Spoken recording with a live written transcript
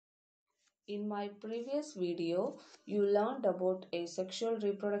In my previous video, you learned about asexual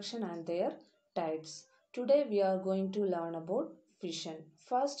reproduction and their types. Today we are going to learn about fission.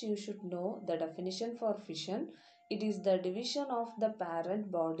 First, you should know the definition for fission. It is the division of the parent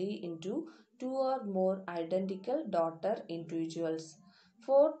body into two or more identical daughter individuals.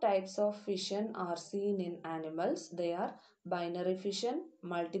 Four types of fission are seen in animals. They are binary fission,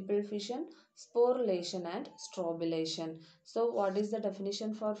 multiple fission, sporulation and strobulation. So what is the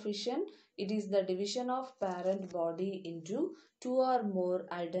definition for fission? It is the division of parent body into two or more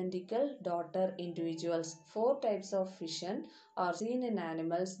identical daughter individuals. Four types of fission are seen in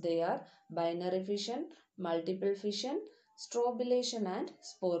animals. They are binary fission, multiple fission, strobulation and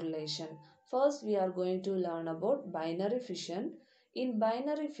sporulation. First, we are going to learn about binary fission. In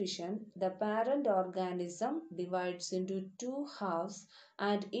binary fission, the parent organism divides into two halves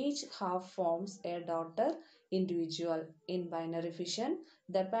and each half forms a daughter individual. In binary fission,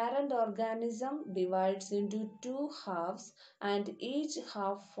 the parent organism divides into two halves and each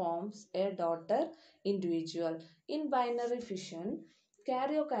half forms a daughter individual. In binary fission,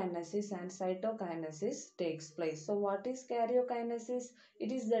 karyokinesis and cytokinesis takes place. So what is karyokinesis?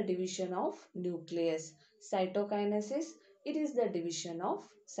 It is the division of nucleus. Cytokinesis, it is the division of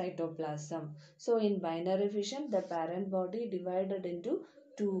cytoplasm. So in binary fission, the parent body divided into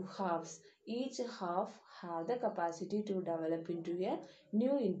two halves. Each half have the capacity to develop into a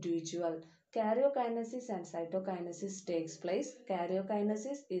new individual. Karyokinesis and cytokinesis takes place.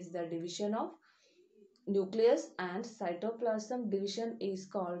 Karyokinesis is the division of nucleus and cytoplasm division is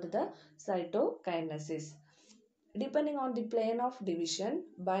called the cytokinesis. Depending on the plane of division,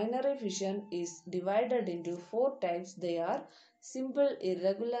 binary fission is divided into four types. They are simple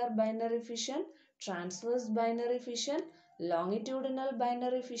irregular binary fission, transverse binary fission, longitudinal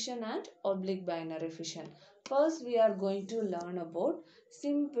binary fission and oblique binary fission. First, we are going to learn about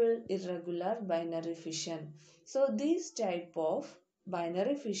simple irregular binary fission. So, this type of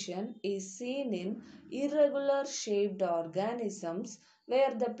binary fission is seen in irregular shaped organisms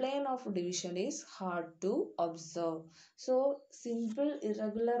where the plane of division is hard to observe. So, simple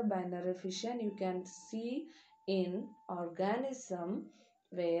irregular binary fission you can see in organism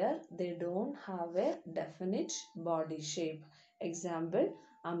where they don't have a definite body shape. Example,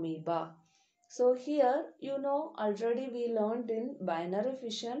 amoeba. So here already we learned in binary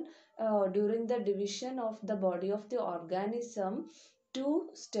fission during the division of the body of the organism two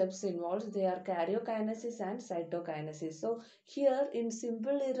steps involved. They are karyokinesis and cytokinesis. So here in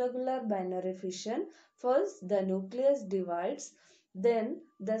simple irregular binary fission, first the nucleus divides, then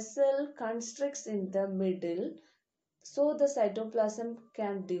the cell constricts in the middle, so the cytoplasm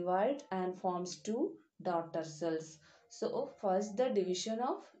can divide and forms two daughter cells. So first the division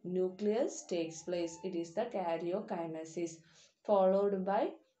of nucleus takes place. It is the karyokinesis, followed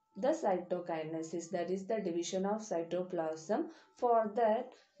by the cytokinesis, that is the division of cytoplasm. For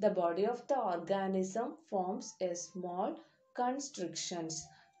that, the body of the organism forms a small constrictions.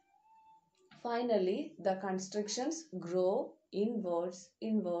 Finally, the constrictions grow inwards,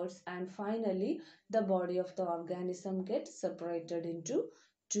 and finally the body of the organism gets separated into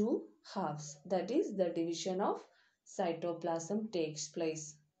two halves. That is the division of cytoplasm takes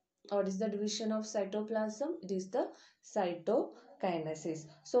place. What is the division of cytoplasm? It is the cytokinesis.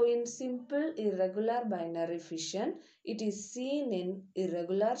 So in simple irregular binary fission, it is seen in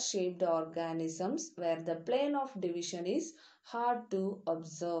irregular shaped organisms where the plane of division is hard to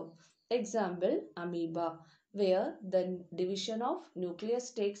observe. Example, amoeba, where the division of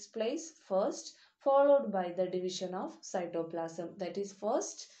nucleus takes place first, followed by the division of cytoplasm. That is,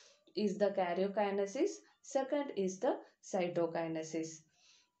 first is the karyokinesis, second is the cytokinesis.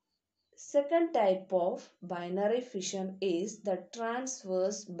 Second type of binary fission is the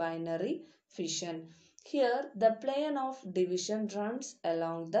transverse binary fission. Here, the plane of division runs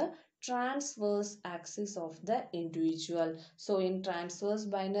along the transverse axis of the individual. So, in transverse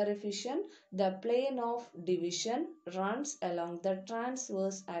binary fission, the plane of division runs along the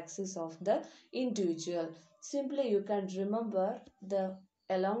transverse axis of the individual. Simply, you can remember the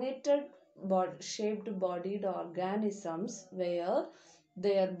elongated shaped bodied organisms where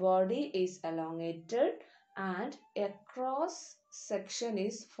their body is elongated and a cross section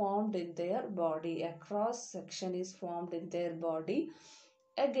is formed in their body. A cross section is formed in their body.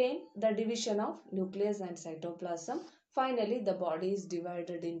 Again, the division of nucleus and cytoplasm. Finally, the body is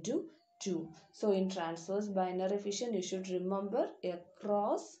divided into two. So, in transverse binary fission, you should remember a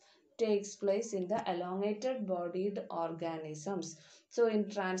cross takes place in the elongated bodied organisms. So, in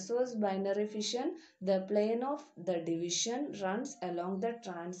transverse binary fission, the plane of the division runs along the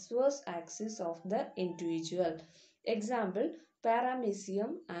transverse axis of the individual. Example,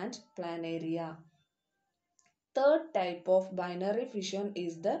 paramecium and planaria. Third type of binary fission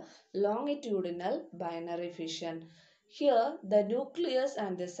is the longitudinal binary fission. Here, the nucleus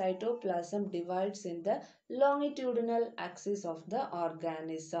and the cytoplasm divides in the longitudinal axis of the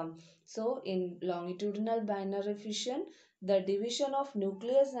organism. So, in longitudinal binary fission, the division of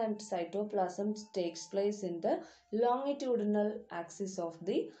nucleus and cytoplasm takes place in the longitudinal axis of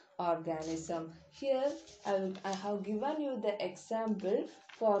the organism. Here, I have given you the example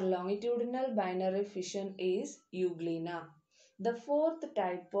for longitudinal binary fission is euglena. The fourth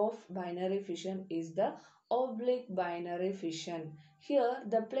type of binary fission is the oblique binary fission. Here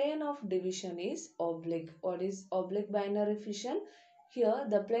the plane of division is oblique. What is oblique binary fission? Here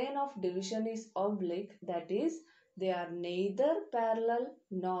the plane of division is oblique, that is they are neither parallel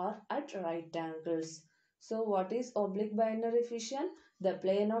nor at right angles. So what is oblique binary fission? The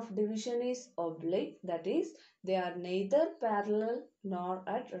plane of division is oblique, that is they are neither parallel nor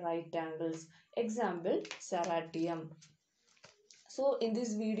at right angles. Example, Serratium. So in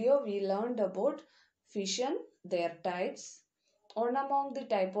this video we learned about fission, their types. One among the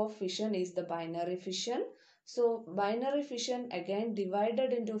type of fission is the binary fission. So binary fission again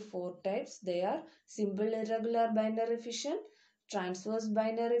divided into four types. They are simple irregular binary fission, transverse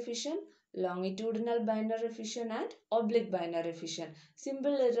binary fission, longitudinal binary fission and oblique binary fission.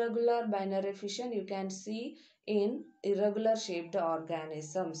 Simple irregular binary fission you can see in irregular shaped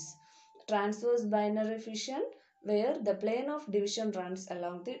organisms. Transverse binary fission where the plane of division runs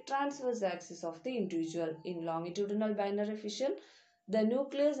along the transverse axis of the individual. In longitudinal binary fission, the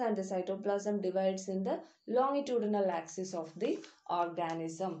nucleus and the cytoplasm divides in the longitudinal axis of the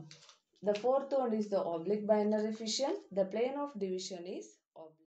organism. The fourth one is the oblique binary fission. The plane of division is oblique.